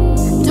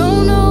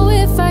 Don't know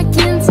if I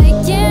can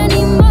take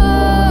anymore.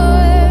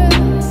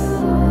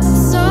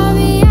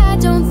 Sorry, I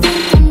don't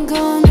think I'm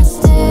gonna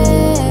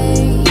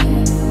stay.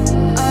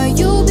 Are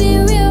you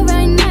being real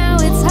right now?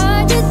 It's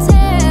hard to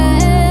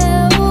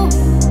tell.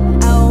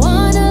 I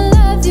wanna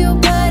love you,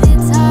 but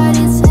it's hard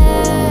as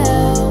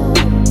hell.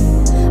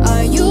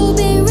 Are you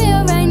being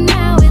real right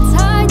now? It's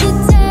hard to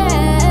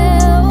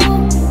tell.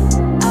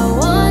 I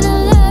wanna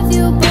love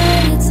you,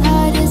 but it's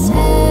hard as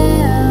hell.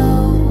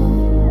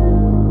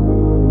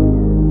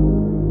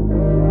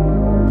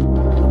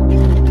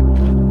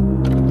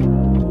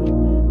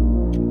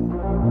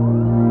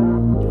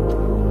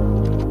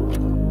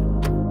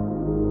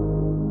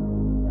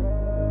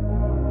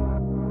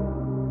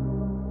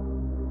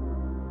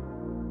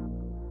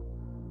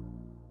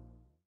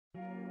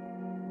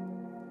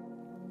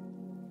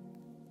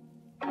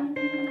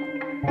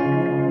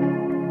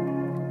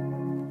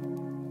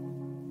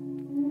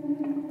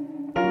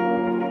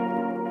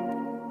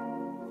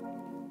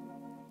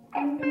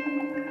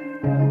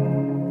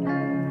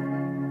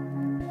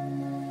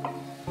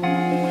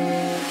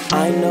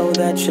 I know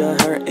that you're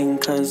hurting,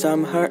 cause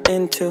I'm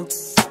hurting too.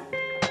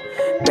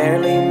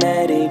 Barely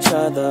met each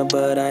other,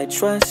 but I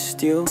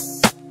trust you.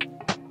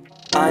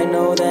 I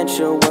know that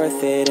you're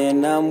worth it,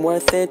 and I'm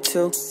worth it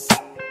too.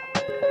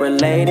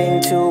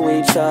 Relating to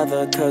each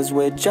other, cause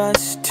we're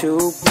just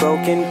two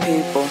broken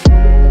people.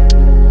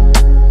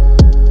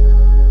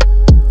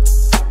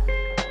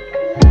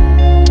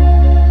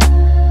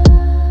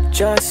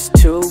 Just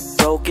two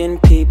broken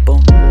people.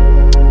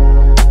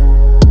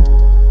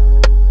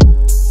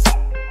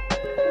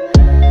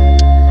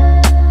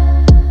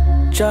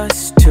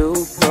 Just two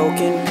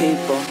broken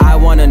people. I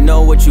wanna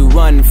know what you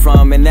run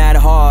from, and that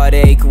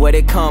heartache, where'd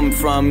it come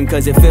from?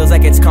 Cause it feels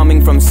like it's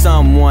coming from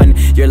someone.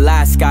 Your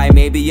last guy,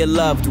 maybe your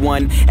loved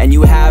one. And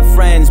you have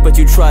friends, but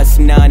you trust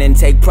none, and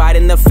take pride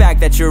in the fact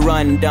that you're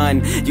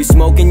undone. You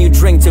smoke and you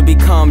drink to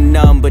become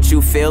numb, but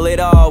you feel it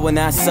all when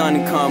that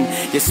sun come.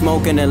 You're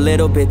smoking a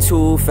little bit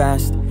too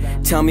fast.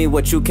 Tell me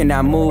what you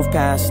cannot move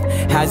past.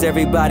 Has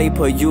everybody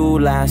put you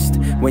last,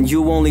 when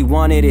you only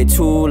wanted it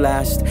to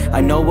last?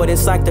 I know what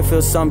it's like to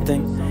feel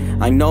something.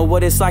 I know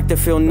what it's like to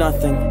feel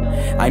nothing.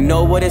 I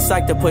know what it's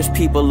like to push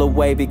people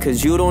away,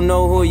 because you don't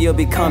know who you're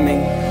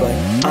becoming. But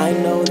I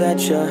know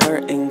that you're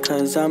hurting,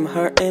 cause I'm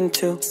hurting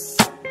too.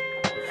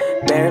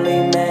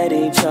 Barely met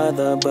each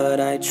other, but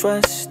I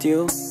trust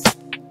you.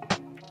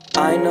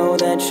 I know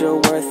that you're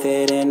worth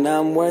it, and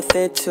I'm worth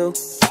it too.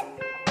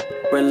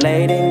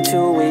 Relating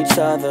to each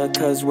other,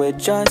 cause we're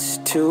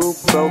just two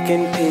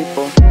broken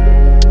people.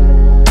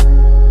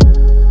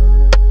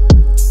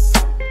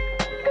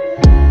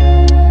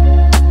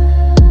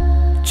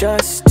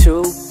 Just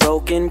two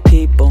broken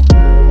people.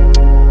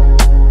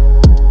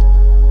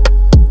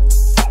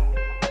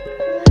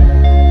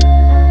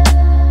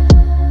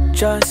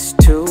 Just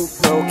two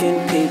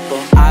broken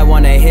people. I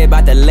wanna hear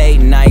about the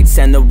late nights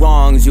and the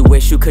wrongs you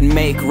wish you could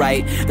make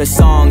right. The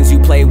songs you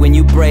play when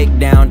you break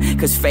down.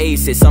 Cause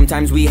face it,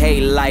 sometimes we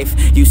hate life.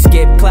 You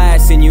skip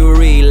class and you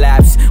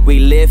relapse. We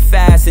live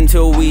fast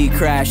until we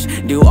crash.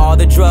 Do all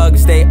the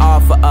drugs they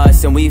offer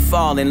us, and we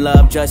fall in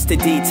love just to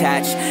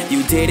detach.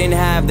 You didn't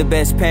have the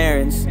best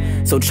parents,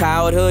 so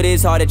childhood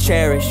is hard to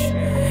cherish.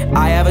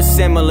 I have a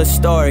similar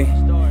story,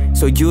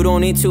 so you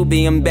don't need to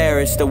be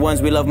embarrassed. The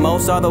ones we love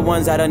most are the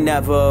ones that are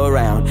never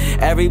around.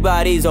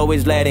 Everybody's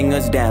always letting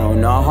us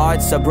down. Our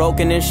hearts are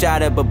broken and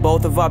shattered, but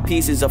both of our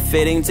pieces are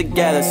fitting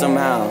together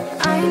somehow.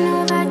 I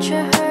know that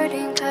you're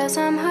hurting, cause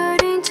I'm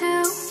hurting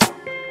too.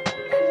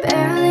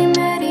 Barely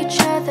met each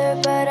other,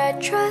 but I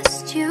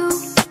trust you.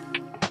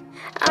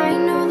 I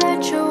know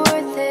that you're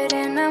worth it,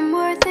 and I'm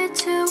worth it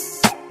too.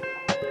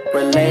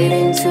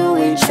 Relating to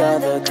each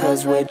other,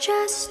 cause we're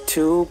just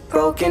two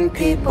broken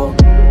people.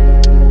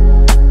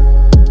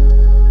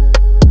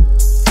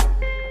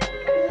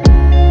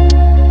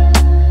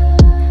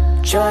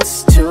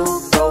 Just two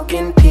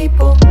broken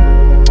people.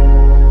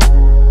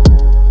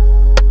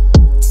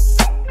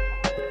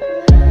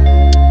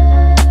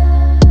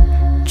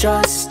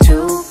 Just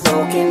two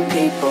broken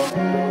people.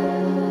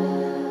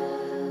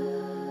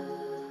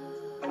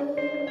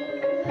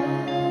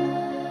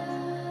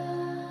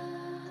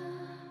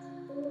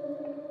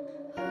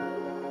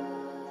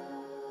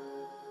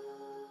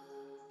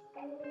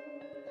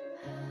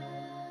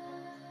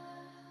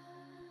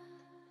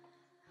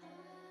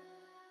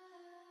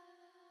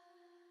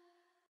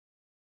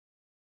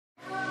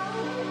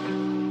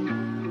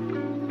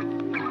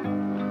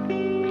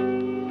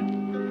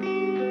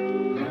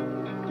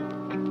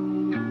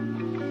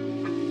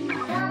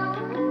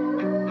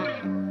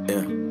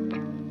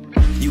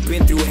 You've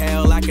been through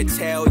hell, I could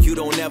tell you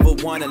don't ever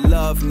wanna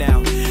love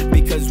now.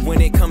 Because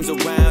when it comes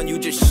around, you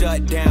just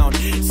shut down.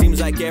 Seems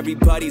like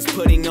everybody's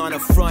putting on a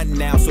front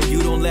now, so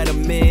you don't let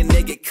them in,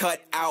 they get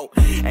cut out.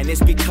 And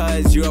it's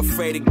because you're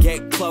afraid to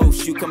get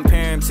close. You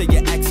compare them to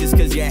your exes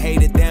cause you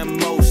hated them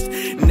most.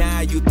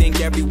 Now you think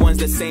everyone's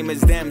the same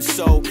as them,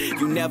 so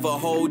you never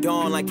hold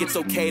on like it's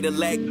okay to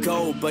let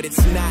go. But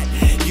it's not,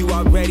 you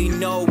already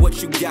know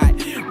what you got.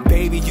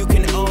 Baby, you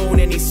can own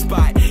any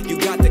spot. You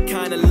got the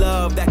kind of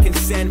love that can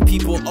send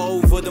people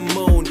over the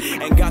moon,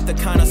 and got the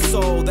kind of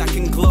soul that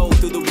can glow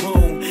through the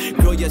room.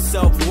 Girl, your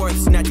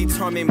self-worth's not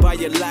determined by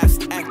your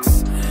last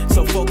ex,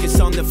 so focus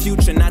on the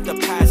future, not the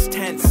past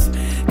tense.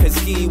 Cause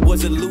he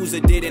was a loser,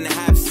 didn't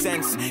have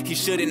sense. He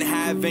shouldn't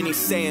have any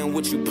say in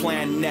what you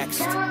plan next.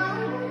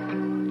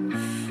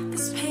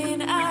 This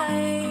pain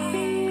I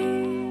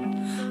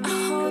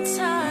hold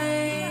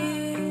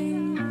tight,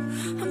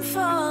 I'm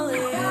falling.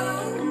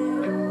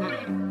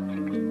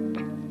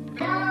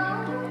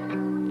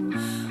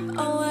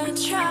 Oh, I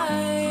try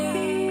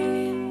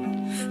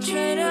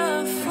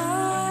to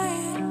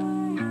fight,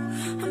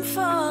 I'm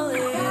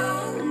falling.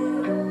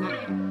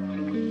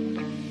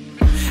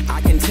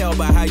 I can tell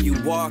by how you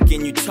walk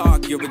and you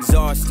talk, you're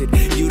exhausted.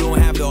 You don't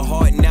have the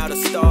heart now to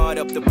start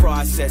up the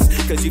process,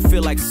 cause you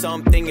feel like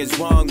something is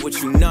wrong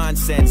with you.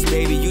 Nonsense,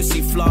 baby, you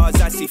see flaws,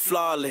 I see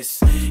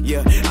flawless.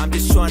 Yeah, I'm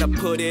just trying to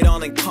put it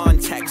all in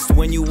context.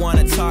 When you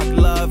wanna talk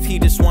love, he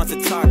just wants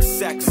to talk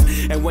sex.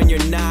 And when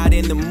you're not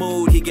in the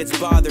mood, he gets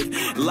bothered,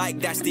 like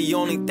that's the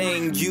only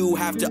thing you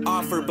have to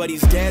offer. But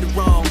he's dead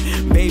wrong,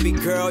 baby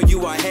girl,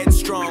 you are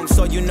headstrong.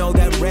 So you know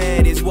that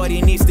red is what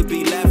he needs to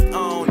be left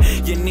on.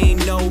 You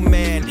need no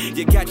man,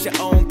 you got your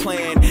own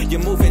plan.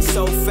 You're moving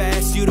so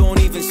fast, you don't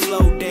even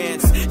slow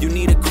dance. You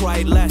need to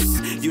cry less,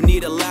 you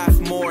need to laugh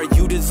more.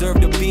 You deserve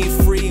to be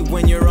free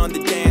when you're on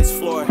the dance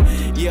floor.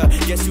 Yeah,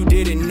 guess you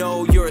didn't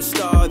know you're a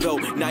star though.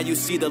 Now you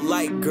see the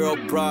light, girl,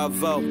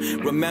 bravo.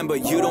 Remember,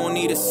 you don't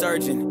need a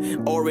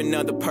surgeon or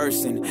another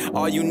person.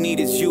 All you need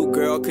is you,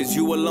 girl, cause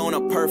you alone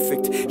are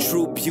perfect.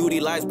 True beauty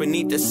lies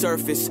beneath the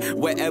surface.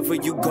 Wherever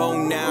you go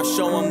now,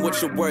 show them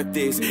what your worth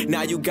is.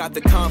 Now you got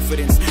the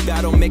confidence,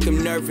 that'll make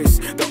them nervous.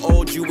 The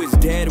old you is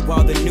dead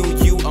while the new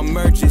you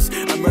emerges.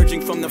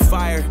 Emerging from the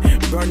fire,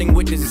 burning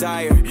with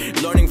desire.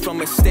 Learning from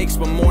mistakes,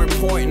 but more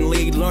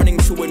importantly, learning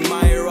to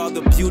admire all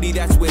the beauty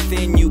that's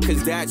within you,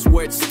 cause that's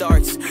where it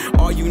starts.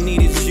 All you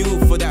need is you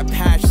for that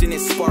passionate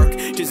spark.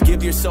 Just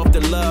give yourself the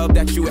love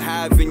that you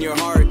have in your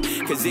heart,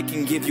 cause it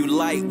can give you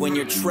light when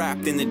you're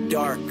trapped in the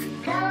dark.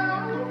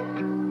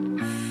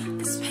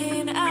 This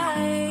pain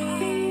I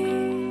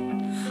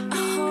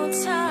hold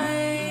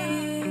tight,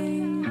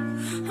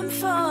 I'm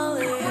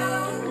falling.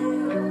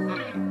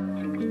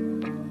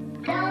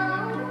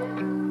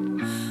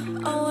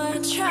 Oh, I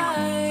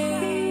try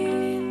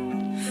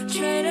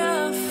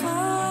to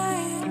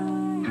fight,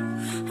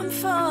 I'm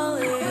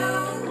falling.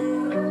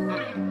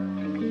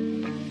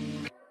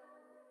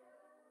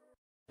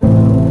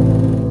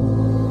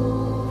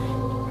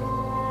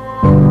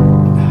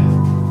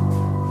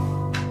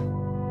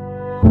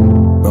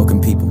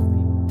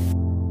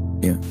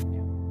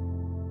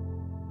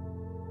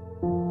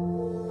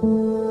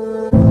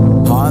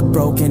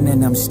 heartbroken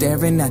and I'm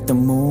staring at the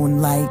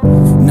moonlight.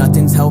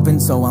 Nothing's helping,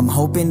 so I'm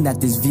hoping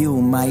that this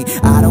view might.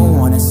 I don't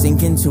wanna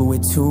sink into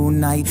it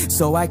tonight,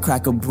 so I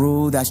crack a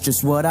brew. That's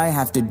just what I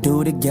have to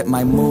do to get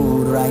my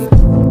mood right.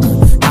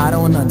 I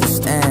don't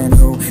understand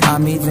who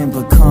I'm even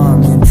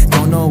becoming.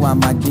 Don't know why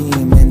my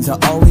demons are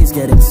always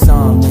getting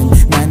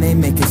summoned. Man, they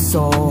make it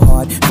so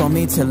hard for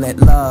me to let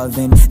love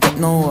in. Don't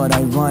know what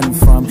I run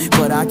from,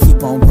 but I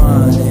keep on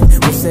running.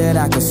 Wish that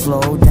I could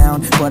slow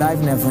down, but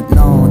I've never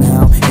known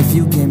how. If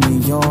you give me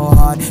your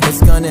heart,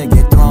 it's gonna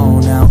get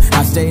thrown out.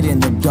 I stayed in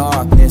the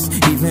darkness,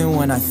 even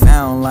when I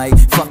found light.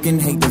 Fucking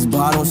hate this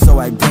bottle, so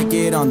I break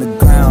it on the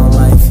ground.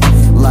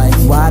 Like,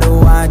 why do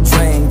I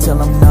drink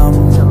till I'm numb?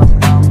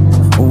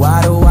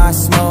 Why do I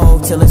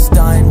smoke till it's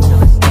done?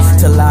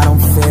 Till I don't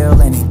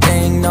feel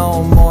anything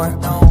no more.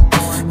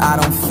 I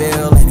don't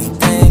feel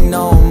anything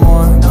no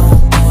more.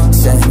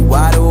 Say,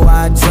 why do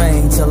I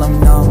drink till I'm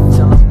numb?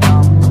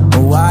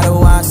 Why do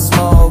I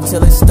smoke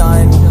till it's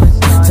done?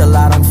 Till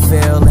I don't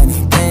feel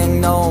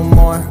anything no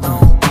more.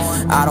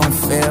 I don't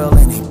feel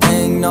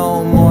anything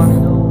no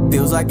more.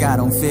 Feels like I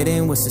don't fit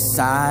in with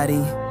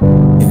society.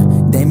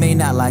 They may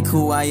not like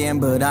who I am,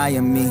 but I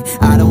am me.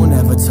 I don't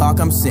ever talk,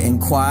 I'm sitting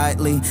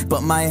quietly,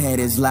 but my head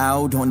is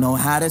loud. Don't know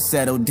how to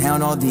settle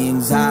down all the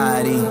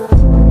anxiety.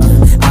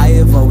 I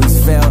have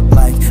always felt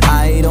like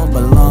I don't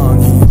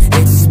belong here.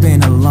 It's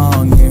been a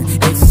long year,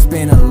 it's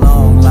been a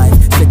long life.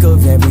 Sick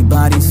of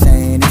everybody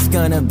saying it's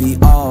gonna be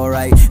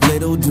alright.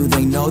 Little do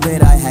they know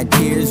that I had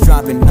tears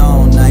dropping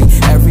all night.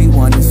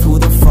 Everyone is who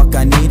the fuck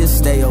I need to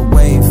stay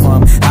away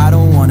from. I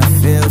don't wanna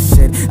feel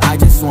shit, I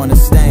just wanna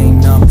stay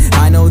numb.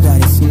 I know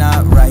that it's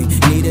not right,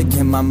 need to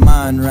get my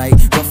mind right.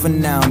 But for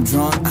now I'm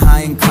drunk,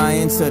 high and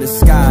crying to the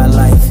sky.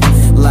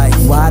 Like,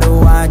 why do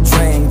I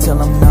drink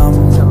till I'm numb?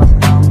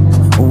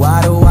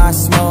 Why do I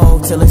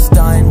smoke till it's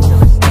done?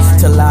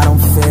 Till I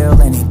don't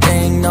feel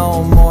anything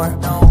no more.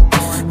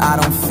 I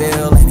don't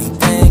feel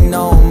anything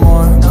no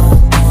more.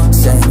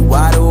 Say,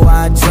 why do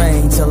I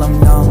drink till I'm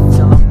numb?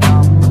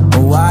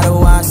 Why do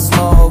I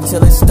smoke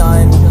till it's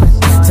done?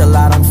 Till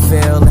I don't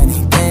feel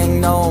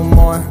anything no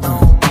more.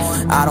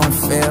 I don't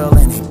feel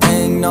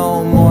anything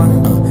no more.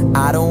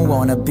 I don't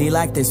wanna be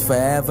like this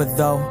forever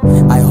though.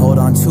 I hold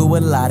on to a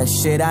lot of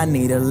shit, I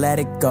need to let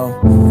it go.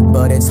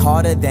 But it's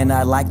harder than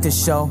I like to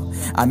show.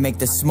 I make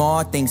the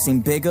small things seem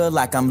bigger,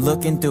 like I'm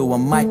looking through a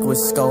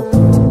microscope.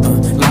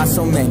 Lost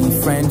so many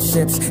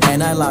friendships,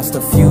 and I lost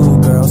a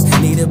few girls.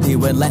 Need to be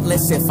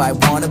relentless if I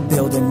wanna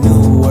build a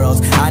new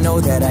world. I know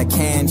that I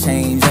can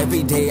change,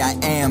 every day I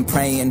am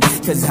praying.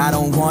 Cause I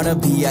don't wanna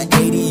be a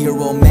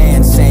 80-year-old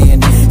man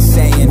saying,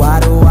 why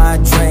do I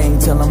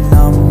drink till I'm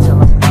numb?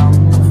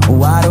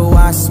 Why do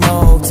I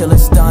smoke till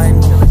it's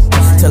done?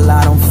 Till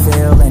I don't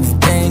feel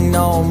anything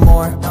no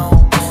more.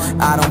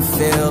 I don't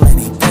feel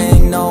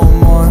anything no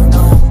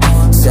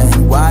more. Say,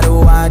 why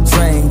do I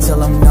drink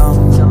till I'm numb?